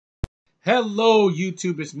Hello,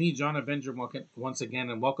 YouTube. It's me, John Avenger, once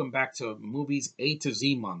again, and welcome back to Movies A to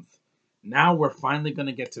Z Month. Now we're finally going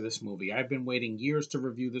to get to this movie. I've been waiting years to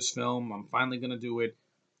review this film. I'm finally going to do it.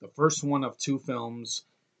 The first one of two films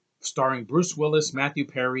starring Bruce Willis, Matthew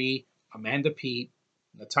Perry, Amanda Peet,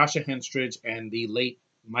 Natasha Henstridge, and the late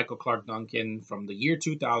Michael Clark Duncan from the year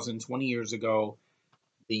 2000, 20 years ago.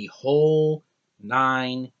 The whole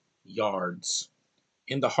 9 yards.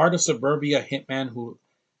 In the heart of suburbia, hitman who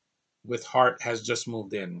with heart has just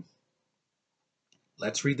moved in.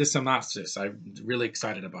 Let's read the synopsis. I'm really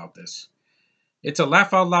excited about this. It's a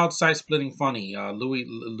laugh out loud, side splitting funny. Louis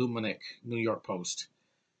Lumenick, New York Post.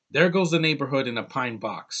 There goes the neighborhood in a pine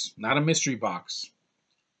box, not a mystery box.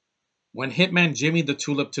 When hitman Jimmy the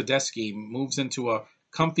Tulip Tedeschi moves into a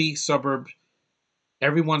comfy suburb,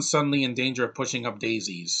 everyone's suddenly in danger of pushing up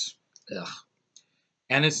daisies. Ugh.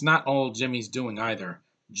 And it's not all Jimmy's doing either.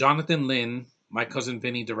 Jonathan Lynn, My Cousin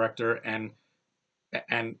Vinny director, and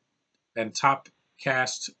top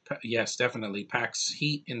cast, yes, definitely packs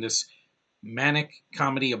heat in this manic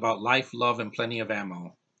comedy about life, love, and plenty of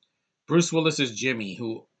ammo. Bruce Willis is Jimmy,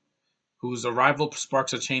 whose arrival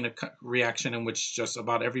sparks a chain of reaction in which just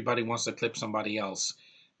about everybody wants to clip somebody else.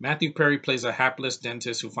 Matthew Perry plays a hapless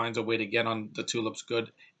dentist who finds a way to get on the Tulip's good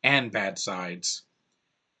and bad sides.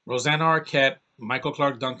 Rosanna Arquette, Michael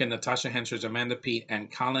Clark Duncan, Natasha Henstridge, Amanda Peet, and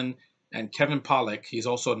Kevin Pollak, he's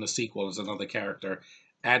also in the sequel as another character,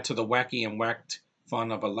 add to the wacky and whacked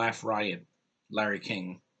fun of a laugh riot, Larry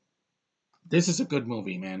King. This is a good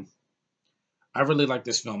movie, man. I really like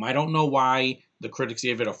this film. I don't know why the critics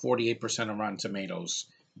gave it a 48% on Rotten Tomatoes.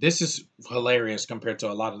 This is hilarious compared to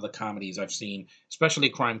a lot of the comedies I've seen, especially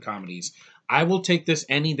crime comedies. I will take this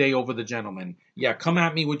any day over The Gentleman. Yeah, come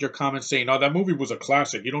at me with your comments saying, "Oh, that movie was a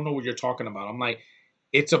classic. You don't know what you're talking about." I'm like,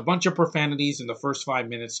 it's a bunch of profanities in the first 5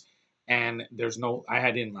 minutes, and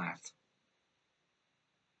I didn't laugh.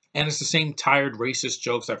 And it's the same tired racist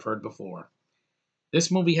jokes I've heard before. This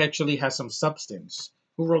movie actually has some substance.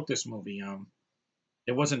 Who wrote this movie?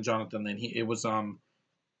 It wasn't Jonathan Lynn. It was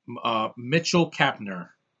Mitchell Kapner.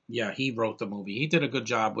 Yeah, he wrote the movie. He did a good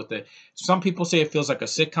job with it. Some people say it feels like a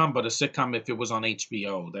sitcom, but a sitcom if it was on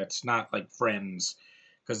HBO. That's not like Friends,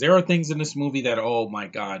 because there are things in this movie that, oh my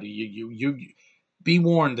God, you be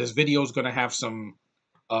warned. This video is going to have some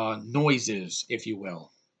noises, if you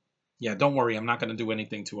will. Yeah, don't worry. I'm not going to do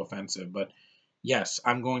anything too offensive, but yes,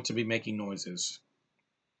 I'm going to be making noises.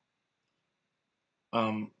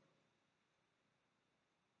 Um,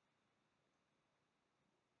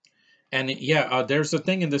 And yeah, there's a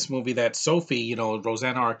thing in this movie that Sophie,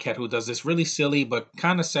 Rosanna Arquette, who does this really silly but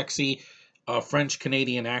kind of sexy French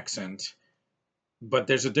Canadian accent. But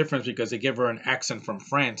there's a difference because they give her an accent from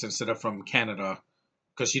France instead of from Canada.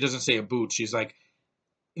 Because she doesn't say a boot. She's like,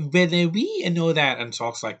 "Valerie," and all that, and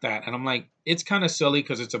talks like that. And I'm like, it's kind of silly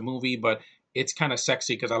because it's a movie, but it's kind of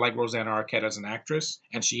sexy because I like Rosanna Arquette as an actress.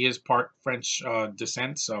 And she is part French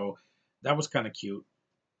descent. So that was kind of cute.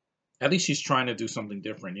 At least she's trying to do something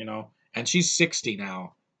different. And she's 60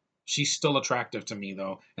 now. She's still attractive to me,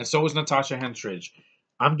 though. And so is Natasha Henstridge.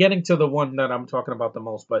 I'm getting to the one that I'm talking about the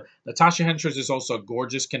most, but Natasha Henstridge is also a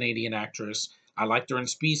gorgeous Canadian actress. I liked her in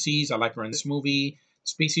Species. I like her in this movie.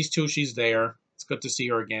 Species 2, she's there. It's good to see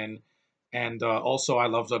her again. And also, I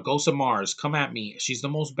love the Ghost of Mars. Come at me. She's the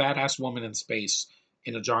most badass woman in space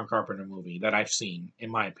in a John Carpenter movie that I've seen,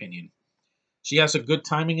 in my opinion. She has a good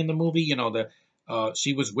timing in the movie.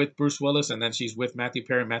 She was with Bruce Willis and then she's with Matthew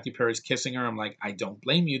Perry. Matthew Perry's kissing her. I'm like, I don't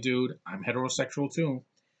blame you, dude. I'm heterosexual too.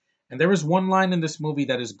 And there is one line in this movie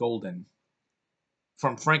that is golden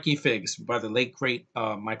from Frankie Figs by the late great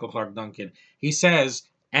Michael Clark Duncan. He says,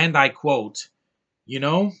 and I quote, "You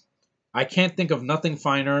know, I can't think of nothing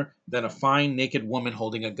finer than a fine naked woman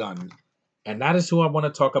holding a gun." And that is who I want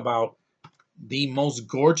to talk about. The most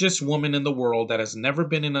gorgeous woman in the world that has never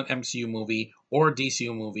been in an MCU movie or a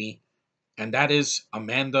DCU movie, and that is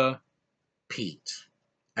Amanda Peet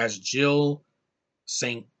as Jill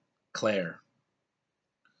St. Clair.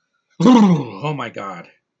 Oh my God.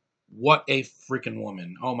 What a freaking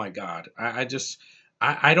woman. Oh my God. I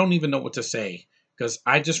don't even know what to say because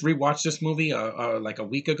I just rewatched this movie like a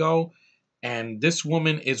week ago, and this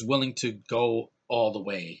woman is willing to go all the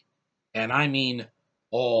way. And I mean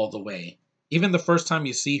all the way. Even the first time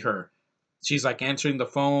you see her, she's like answering the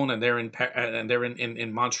phone and they're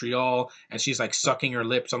in Montreal and she's like sucking her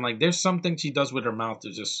lips. I'm like, there's something she does with her mouth to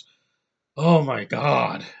just, oh my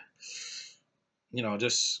God.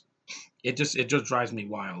 Just it just drives me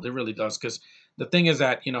wild. It really does. Because the thing is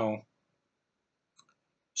that,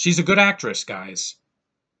 she's a good actress, guys.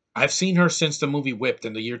 I've seen her since the movie Whipped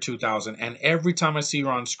in the year 2000, and every time I see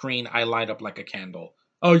her on screen, I light up like a candle.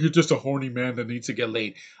 Oh, you're just a horny man that needs to get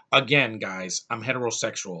laid. Again, guys, I'm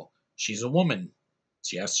heterosexual. She's a woman.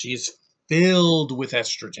 Yes, she's filled with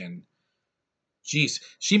estrogen. Jeez,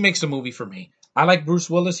 she makes the movie for me. I like Bruce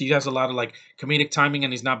Willis. He has a lot of like comedic timing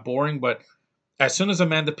and he's not boring, but as soon as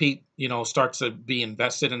Amanda Peet, starts to be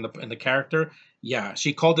invested in the character, yeah,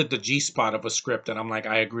 she called it the G spot of a script, and I'm like,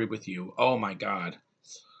 I agree with you. Oh my god,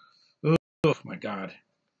 oh my god,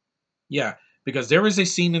 yeah, because there is a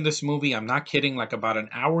scene in this movie. I'm not kidding. Like about an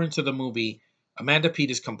hour into the movie, Amanda Peet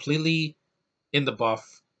is completely in the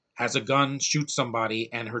buff, has a gun, shoots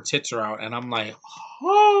somebody, and her tits are out, and I'm like,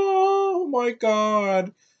 oh my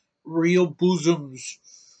god, real bosoms.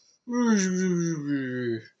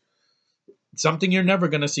 Something you're never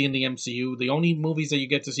gonna see in the MCU. The only movies that you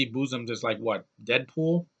get to see bosoms is like what?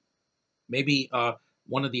 Deadpool? Maybe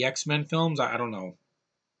one of the X-Men films? I don't know.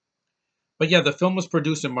 But yeah, the film was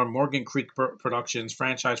produced in Morgan Creek Productions,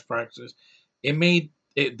 franchise practice. It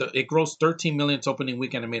grossed 13 million its opening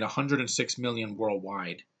weekend and made 106 million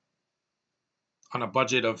worldwide on a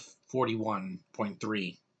budget of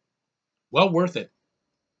 41.3. Well worth it.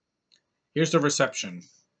 Here's the reception.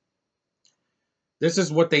 This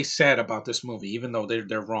is what they said about this movie, even though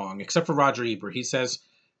they're wrong, except for Roger Ebert. He says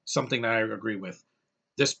something that I agree with.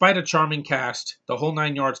 Despite a charming cast, the whole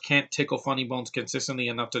nine yards can't tickle funny bones consistently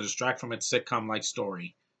enough to distract from its sitcom-like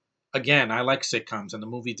story. Again, I like sitcoms, and the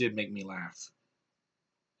movie did make me laugh.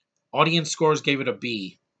 Audience scores gave it a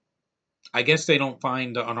B. I guess they don't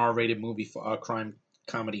find an R-rated movie crime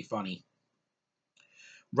comedy funny.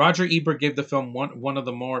 Roger Ebert gave the film one of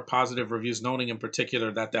the more positive reviews, noting in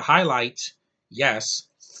particular that the highlight, yes,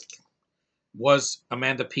 was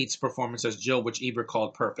Amanda Peet's performance as Jill, which Ebert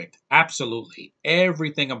called perfect. Absolutely.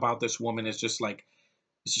 Everything about this woman is just like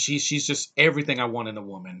she's just everything I want in a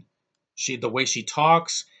woman. The way she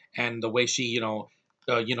talks and the way she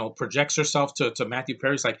projects herself to Matthew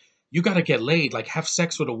Perry's like, you got to get laid, like have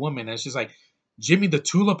sex with a woman, and she's like, Jimmy the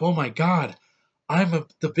Tulip, oh my god,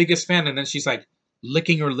 the biggest fan, and then she's like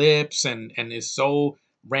licking her lips and is so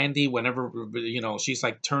randy whenever she's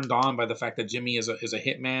like turned on by the fact that Jimmy is a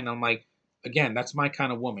hitman. I'm like, again, that's my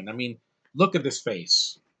kind of woman. I mean, look at this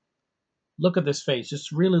face. Look at this face.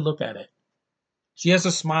 Just really look at it. She has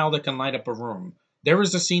a smile that can light up a room. There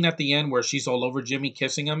is a scene at the end where she's all over Jimmy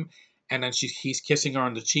kissing him, and then he's kissing her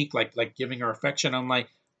on the cheek, like giving her affection. I'm like,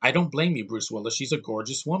 I don't blame you, Bruce Willis. She's a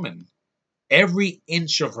gorgeous woman. Every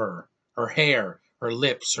inch of her hair, her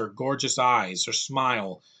lips, her gorgeous eyes, her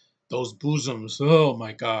smile, those bosoms. Oh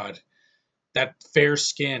my God, that fair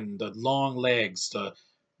skin, the long legs,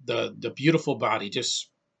 the beautiful body. Just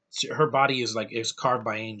her body is carved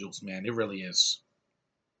by angels, man. It really is.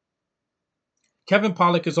 Kevin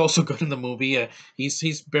Pollak is also good in the movie.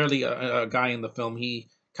 He's barely a guy in the film. He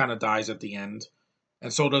kind of dies at the end,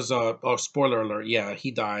 and so does oh, spoiler alert, yeah,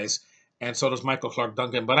 he dies, and so does Michael Clark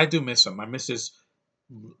Duncan. But I do miss him. I miss his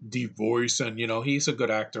deep voice, and he's a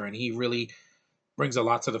good actor, and he really brings a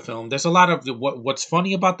lot to the film. There's a lot of what's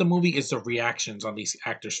funny about the movie is the reactions on these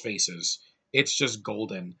actors' faces. It's just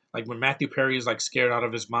golden. Like when Matthew Perry is like scared out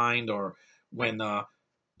of his mind, or when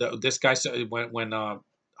this guy when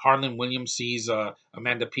Harlan Williams sees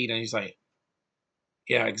Amanda Peet, and he's like,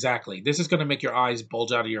 "Yeah, exactly. This is going to make your eyes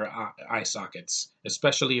bulge out of your eye sockets,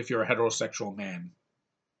 especially if you're a heterosexual man."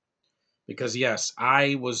 Because yes,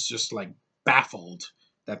 I was just like baffled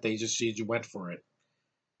that she went for it.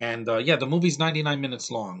 And yeah, the movie's 99 minutes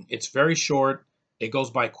long. It's very short. It goes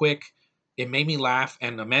by quick. It made me laugh,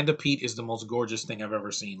 and Amanda Peet is the most gorgeous thing I've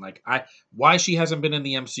ever seen. Why she hasn't been in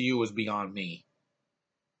the MCU is beyond me.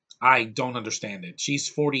 I don't understand it. She's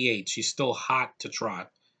 48. She's still hot to trot.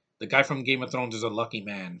 The guy from Game of Thrones is a lucky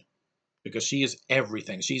man because she is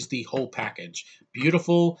everything. She's the whole package.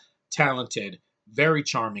 Beautiful, talented, very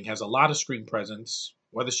charming, has a lot of screen presence,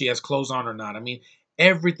 whether she has clothes on or not. I mean,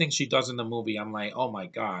 everything she does in the movie, I'm like, oh my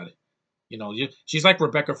God. She's like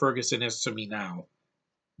Rebecca Ferguson is to me now.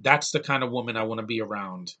 That's the kind of woman I want to be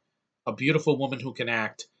around. A beautiful woman who can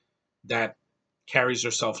act, that carries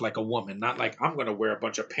herself like a woman, not like I'm going to wear a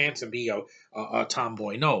bunch of pants and be a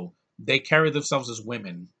tomboy. No, they carry themselves as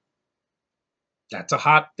women. That's a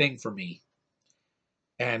hot thing for me.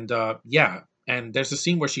 And yeah, and there's a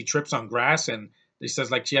scene where she trips on grass and he says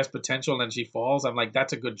like she has potential and she falls. I'm like,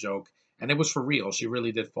 that's a good joke. And it was for real. She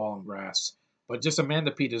really did fall on grass. But just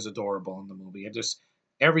Amanda Peet is adorable in the movie.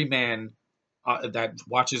 Every man that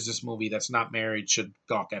watches this movie that's not married should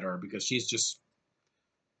gawk at her because she's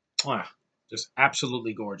mwah, just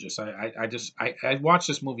absolutely gorgeous. I watched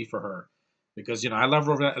this movie for her because I love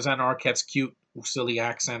Rosanna Arquette's cute, silly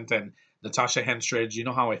accent and Natasha Henstridge. You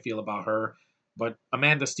know how I feel about her. But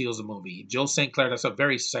Amanda steals the movie. Jill St. Clair, that's a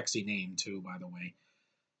very sexy name too, by the way.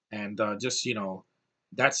 And just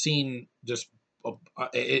that scene just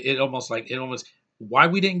it almost why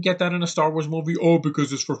we didn't get that in a Star Wars movie? Oh,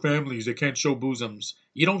 because it's for families. They can't show bosoms.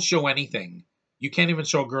 You don't show anything. You can't even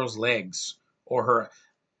show a girl's legs or her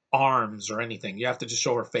arms or anything. You have to just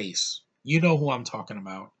show her face. You know who I'm talking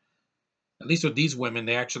about. At least with these women,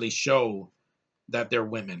 they actually show that they're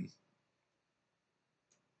women.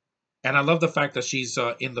 And I love the fact that she's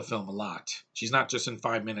in the film a lot. She's not just in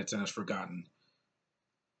 5 minutes and is forgotten.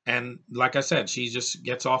 And like I said, she just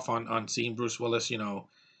gets off on seeing Bruce Willis.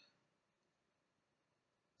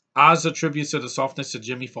 Oz attributes to the softness of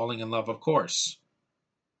Jimmy falling in love, of course.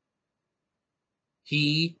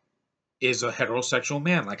 He is a heterosexual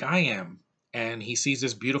man like I am. And he sees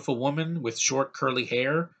this beautiful woman with short curly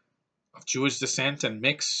hair of Jewish descent and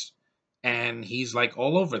mix. And he's like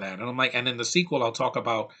all over that. And I'm like, and in the sequel, I'll talk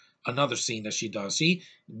about another scene that she does. See,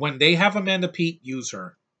 when they have Amanda Peet, use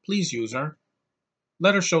her. Please use her.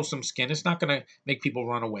 Let her show some skin. It's not going to make people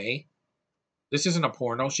run away. This isn't a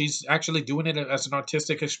porno. She's actually doing it as an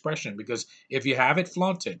artistic expression because if you have it,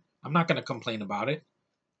 flaunt it. I'm not going to complain about it.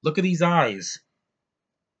 Look at these eyes.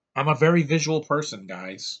 I'm a very visual person,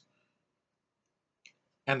 guys.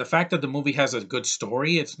 And the fact that the movie has a good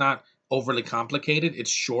story, it's not overly complicated. It's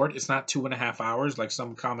short. It's not 2.5 hours like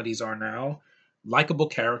some comedies are now. Likable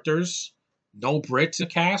characters. No Brits in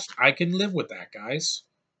the cast. I can live with that, guys.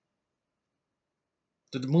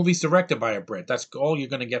 The movie's directed by a Brit. That's all you're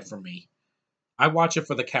going to get from me. I watch it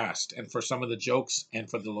for the cast and for some of the jokes and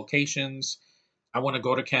for the locations. I want to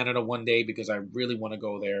go to Canada one day because I really want to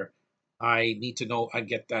go there. I need to know I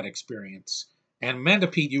get that experience. And Amanda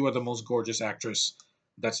Peet, you are the most gorgeous actress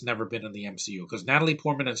that's never been in the MCU because Natalie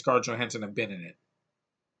Portman and Scarlett Johansson have been in it,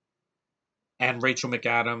 and Rachel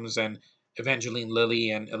McAdams and Evangeline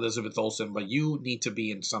Lilly and Elizabeth Olsen. But you need to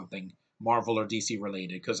be in something Marvel or DC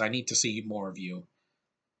related because I need to see more of you.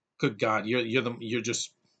 Good God, you're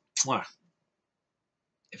just. Mwah.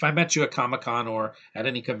 If I met you at Comic Con or at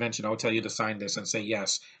any convention, I would tell you to sign this and say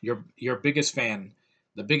yes. Your biggest fan,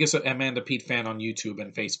 the biggest Amanda Peet fan on YouTube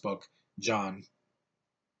and Facebook, John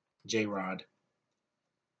J Rod.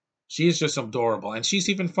 She is just adorable, and she's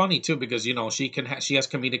even funny too because she has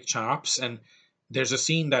comedic chops. And there's a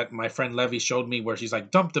scene that my friend Levy showed me where she's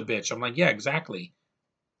like, "Dump the bitch." I'm like, "Yeah, exactly.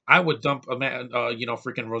 I would dump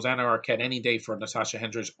freaking Rosanna Arquette any day for Natasha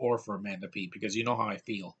Hendricks or for Amanda Peet because you know how I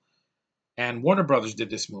feel." And Warner Brothers did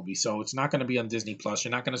this movie, so it's not going to be on Disney Plus.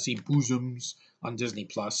 You're not going to see bosoms on Disney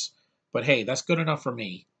Plus. But hey, that's good enough for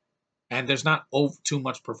me. And there's not too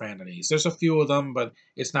much profanities. There's a few of them, but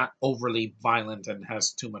it's not overly violent and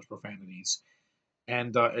has too much profanities.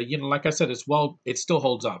 And like I said, it still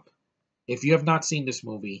holds up. If you have not seen this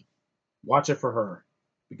movie, watch it for her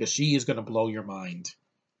because she is going to blow your mind.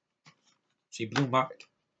 She blew my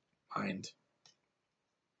mind.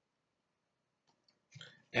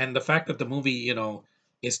 And the fact that the movie,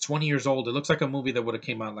 is 20 years old, it looks like a movie that would have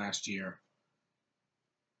came out last year.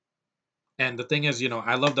 And the thing is,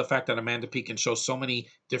 I love the fact that Amanda Peet can show so many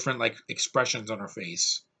different like expressions on her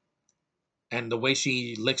face, and the way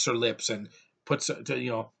she licks her lips and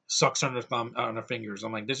sucks on her thumb on her fingers.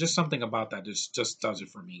 I'm like, there's just something about that that just does it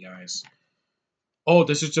for me, guys. Oh,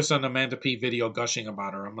 this is just an Amanda Peet video gushing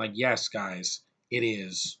about her. I'm like, yes, guys, it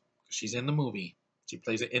is. She's in the movie. She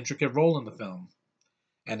plays an intricate role in the film,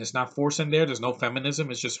 and it's not forced in there. There's no feminism.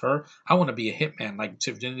 It's just her. I want to be a hitman like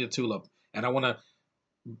Virginia Tulip, and I want to,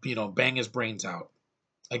 bang his brains out.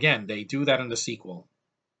 Again, they do that in the sequel.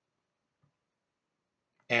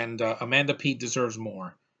 And Amanda Peet deserves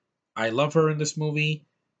more. I love her in this movie.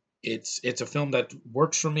 It's a film that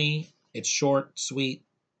works for me. It's short, sweet,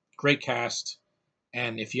 great cast,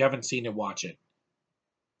 and if you haven't seen it, watch it.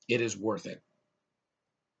 It is worth it.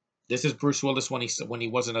 This is Bruce Willis when he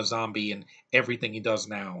wasn't a zombie and everything he does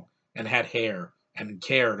now, and had hair and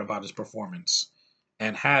cared about his performance,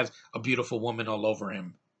 and has a beautiful woman all over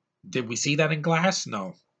him. Did we see that in Glass? No,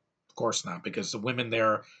 of course not, because the women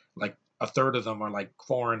there, like a third of them, are like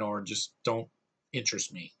foreign or just don't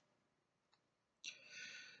interest me.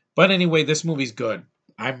 But anyway, this movie's good.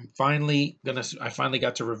 I finally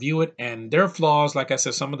got to review it, and there are flaws. Like I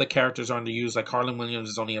said, some of the characters are underused. Like Harlan Williams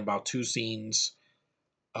is only about 2 scenes.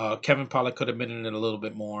 Kevin Pollak could have been in it a little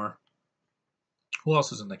bit more. Who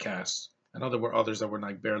else is in the cast? I know there were others that were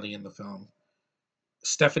like barely in the film.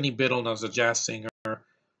 Stephanie Biddle as a jazz singer,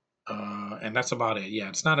 and that's about it. Yeah,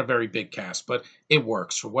 it's not a very big cast, but it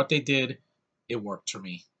works for what they did. It worked for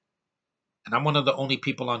me, and I'm one of the only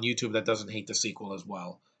people on YouTube that doesn't hate the sequel as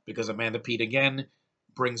well because Amanda Peet again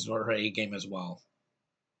brings her A game as well.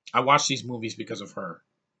 I watch these movies because of her.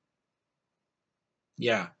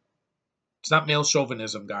 Yeah, it's not male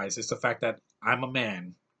chauvinism, guys. It's the fact that I'm a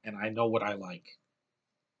man and I know what I like.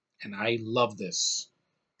 And I love this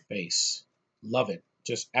face. Love it.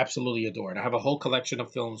 Just absolutely adore it. I have a whole collection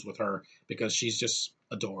of films with her because she's just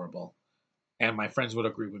adorable. And my friends would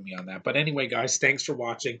agree with me on that. But anyway, guys, thanks for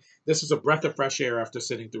watching. This is a breath of fresh air after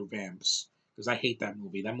sitting through Vamps because I hate that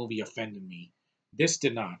movie. That movie offended me. This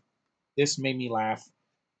did not. This made me laugh.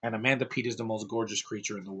 And Amanda Peet is the most gorgeous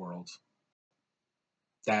creature in the world.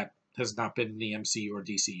 That has not been in the MCU or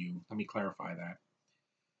DCU. Let me clarify that.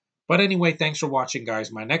 But anyway, thanks for watching,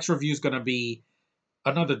 guys. My next review is going to be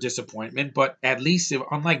another disappointment, but at least,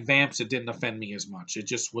 unlike Vamps, it didn't offend me as much. It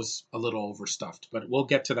just was a little overstuffed. But we'll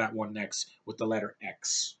get to that one next with the letter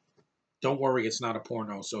X. Don't worry, it's not a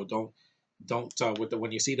porno, so don't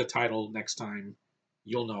when you see the title next time,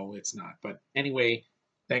 you'll know it's not. But anyway,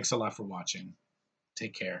 thanks a lot for watching.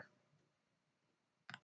 Take care.